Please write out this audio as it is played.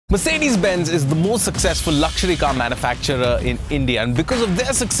Mercedes-Benz is the most successful luxury car manufacturer in India, and because of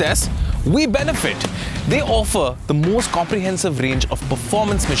their success, we benefit. They offer the most comprehensive range of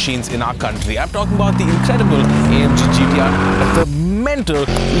performance machines in our country. I'm talking about the incredible AMG GTR, the mental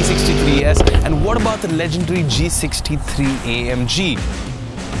E63S, and what about the legendary G63 AMG?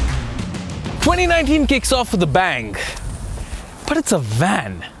 2019 kicks off with a bang, but it's a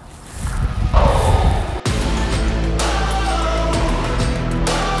van.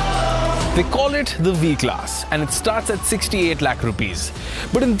 They call it the V-Class and it starts at 68 lakh rupees.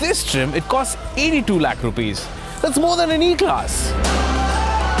 But in this trim, it costs 82 lakh rupees. That's more than an E-Class.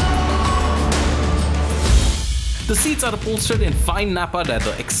 The seats are upholstered in fine Napa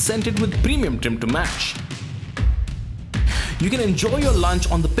leather, accented with premium trim to match. You can enjoy your lunch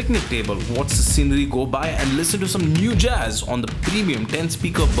on the picnic table, watch the scenery go by and listen to some new jazz on the premium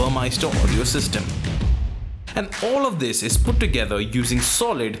 10-speaker Burmeister audio system. And all of this is put together using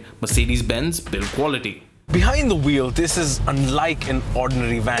solid Mercedes-Benz build quality. Behind the wheel, this is unlike an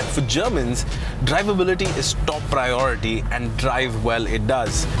ordinary van. For Germans, drivability is top priority and drive well it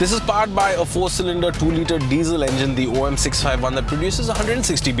does. This is powered by a 4-cylinder 2-liter diesel engine, the OM651, that produces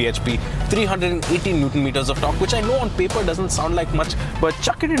 160 bhp, 380 Newton meters of torque, which I know on paper doesn't sound like much, but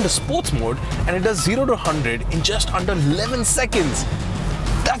chuck it into sports mode and it does 0 to 100 in just under 11 seconds.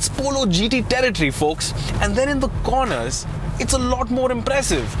 That's Polo GT territory, folks. And then in the corners, it's a lot more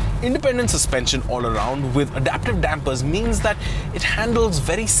impressive. Independent suspension all around with adaptive dampers means that it handles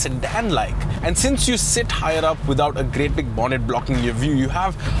very sedan-like. And since you sit higher up without a great big bonnet blocking your view, you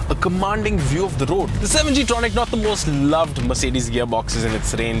have a commanding view of the road. The 7G Tronic, not the most loved Mercedes gearboxes in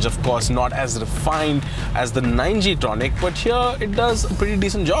its range, of course, not as refined as the 9G Tronic, but here it does a pretty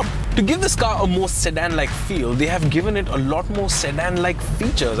decent job. To give this car a more sedan-like feel, they have given it a lot more sedan-like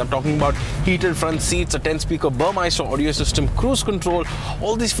features. I'm talking about heated front seats, a 10-speaker Burmeister audio system, cruise control.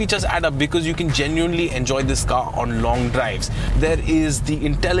 All these features add up because you can genuinely enjoy this car on long drives. There is the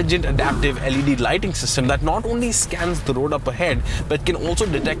intelligent adaptive LED lighting system that not only scans the road up ahead, but can also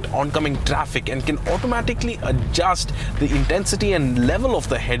detect oncoming traffic and can automatically adjust the intensity and level of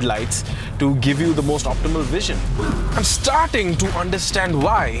the headlights to give you the most optimal vision. I'm starting to understand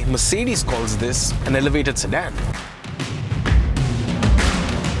why Mercedes calls this an elevated sedan.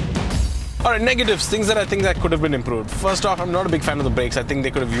 Alright, negatives, things that I think that could have been improved. First off, I'm not a big fan of the brakes. I think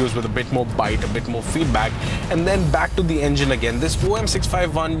they could have used with a bit more bite, a bit more feedback. And then back to the engine again. This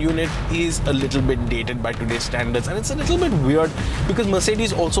OM651 unit is a little bit dated by today's standards, and it's a little bit weird because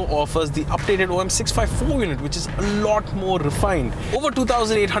Mercedes also offers the updated OM654 unit, which is a lot more refined. Over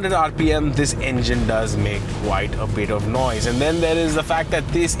 2,800 RPM, this engine does make quite a bit of noise. And then there is the fact that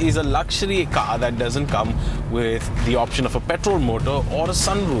this is a luxury car that doesn't come with the option of a petrol motor or a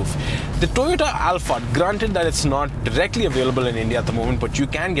sunroof. The Toyota Alphard, granted that it's not directly available in India at the moment, but you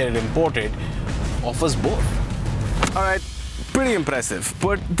can get it imported, offers both. Alright, pretty impressive.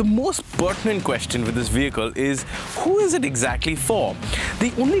 But the most pertinent question with this vehicle is, who is it exactly for?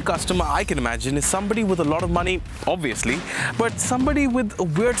 The only customer I can imagine is somebody with a lot of money, obviously, but somebody with a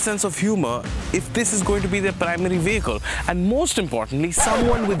weird sense of humor if this is going to be their primary vehicle. And most importantly,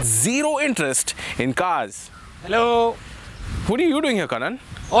 someone with zero interest in cars. Hello. What are you doing here, Kanan?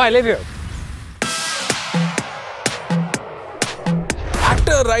 Oh, I live here.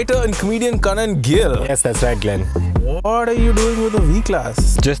 Actor, writer and comedian Kanan Gill. Yes, that's right, Glen. What are you doing with the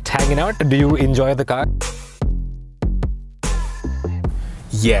V-Class? Just hanging out. Do you enjoy the car?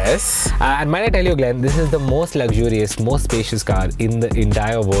 Yes. And might I tell you, Glen, this is the most luxurious, most spacious car in the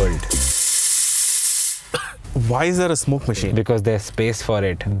entire world. Why is there a smoke machine? Because there's space for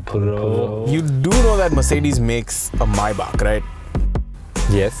it, bro. You do know that Mercedes makes a Maybach, right?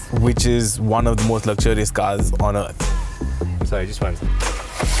 Yes. Which is one of the most luxurious cars on earth. Sorry, just one second.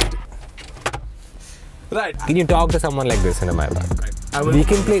 Right. Can you talk to someone like this in a Maybach? We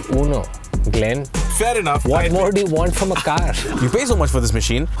can play Uno, Glen. Fair enough. What more do you want from a car? You pay so much for this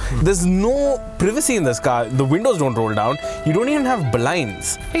machine. There's no privacy in this car. The windows don't roll down. You don't even have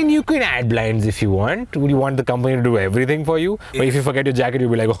blinds. And you can add blinds if you want. Would you want the company to do everything for you? But if you forget your jacket,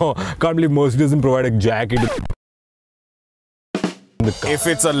 you'll be like, oh, can't believe Mercedes doesn't provide a jacket. If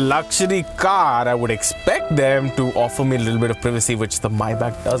it's a luxury car, I would expect them to offer me a little bit of privacy, which the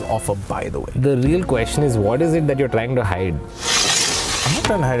Maybach does offer, by the way. The real question is, what is it that you're trying to hide? I'm not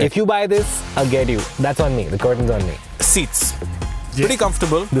trying to hide it. If you buy this, I'll get you. That's on me. The curtain's on me. Seats. Yes. Pretty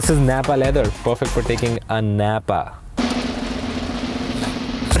comfortable. This is Napa leather. Perfect for taking a Napa.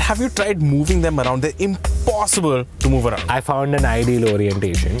 But have you tried moving them around? They're impossible to move around. I found an ideal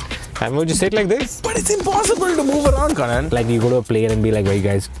orientation. And would you sit like this? But it's impossible to move around, Kanan. Like you go to a plane and be like, well, you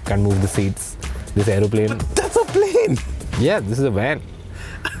guys can't move the seats. This aeroplane. But that's a plane. Yeah, this is a van.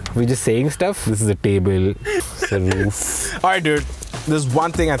 We're just saying stuff. This is a table. It's a roof. Alright, dude. There's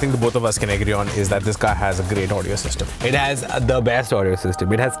one thing I think the both of us can agree on is that this car has a great audio system. It has the best audio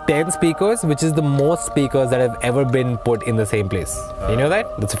system. It has 10 speakers, which is the most speakers that have ever been put in the same place. You know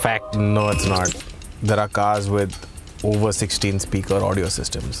that? That's a fact. No, it's not. There are cars with over 16 speaker audio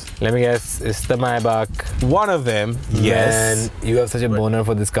systems. Let me guess, it's the Maybach. One of them, yes. Man, you have such a boner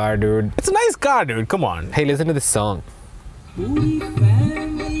for this car, dude. It's a nice car, dude. Come on. Hey, listen to this song.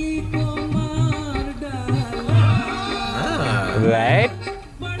 Right?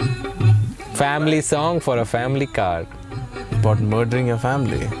 Family song for a family car. About murdering your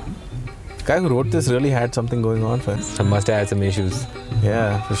family. The guy who wrote this really had something going on for us. So must have had some issues.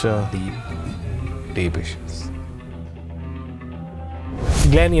 Yeah, for sure. Deep issues.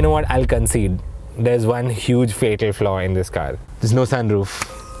 Glenn, you know what? I'll concede. There's one huge fatal flaw in this car. There's no sunroof.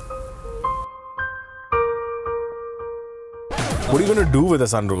 What are you gonna do with a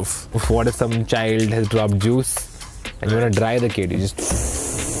sunroof? What if some child has dropped juice and you want to dry the kid? You just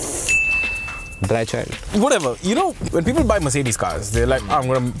dry child. Whatever. You know, when people buy Mercedes cars, they're like, oh, I'm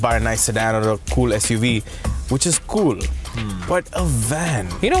gonna buy a nice sedan or a cool SUV, which is cool. But a van.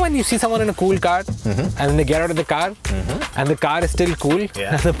 You know when you see someone in a cool car and then they get out of the car and the car is still cool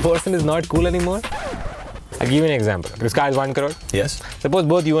and the person is not cool anymore? I'll give you an example. This car is 1 crore. Yes. Suppose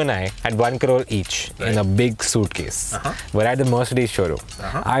both you and I had 1 crore each in a big suitcase. We're at the Mercedes showroom.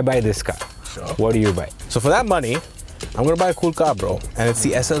 I buy this car. Sure. What do you buy? So for that money, I'm gonna buy a cool car, bro. And it's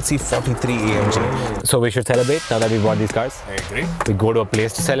the SLC 43 AMG. So we should celebrate now that we bought these cars. I agree. We go to a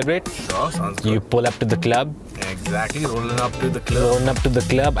place to celebrate. Sure, sounds good. You pull up to the club. Exactly, rolling up to the club. Rolling up to the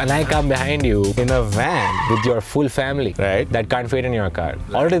club and I come behind you In a van. with your full family. Right. That can't fit in your car.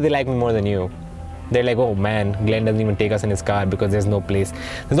 Already they like me more than you. They're like, oh man, Glenn doesn't even take us in his car because there's no place.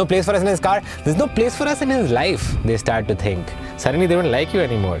 There's no place for us in his car. There's no place for us in his life. They start to think. Suddenly they don't like you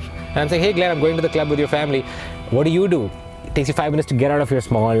anymore. And I'm saying, hey Glenn, I'm going to the club with your family. What do? It takes you 5 minutes to get out of your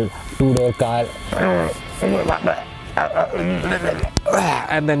small 2-door car.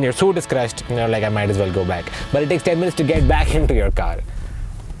 And then your suit is crushed. And you're like, I might as well go back. But it takes 10 minutes to get back into your car.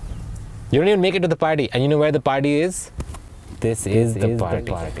 You don't even make it to the party. And you know where the party is? This is the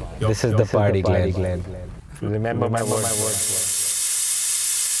party. This is the party, Glen. Remember my words.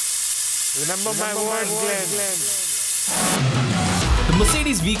 Remember my words, Glen. The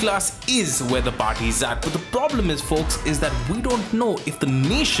Mercedes V-Class is where the party is at, but the problem is, folks, is that we don't know if the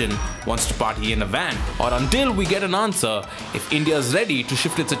nation wants to party in a van, or until we get an answer if India is ready to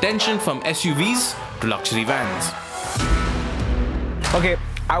shift its attention from SUVs to luxury vans. Okay,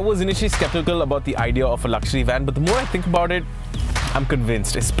 I was initially skeptical about the idea of a luxury van, but the more I think about it, I'm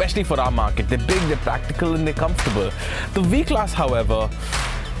convinced, especially for our market. They're big, they're practical, and they're comfortable. The V-Class, however,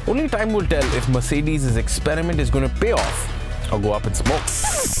 only time will tell if Mercedes' experiment is going to pay off or go up in smoke.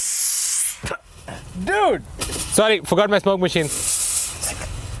 Dude! Sorry, forgot my smoke machine.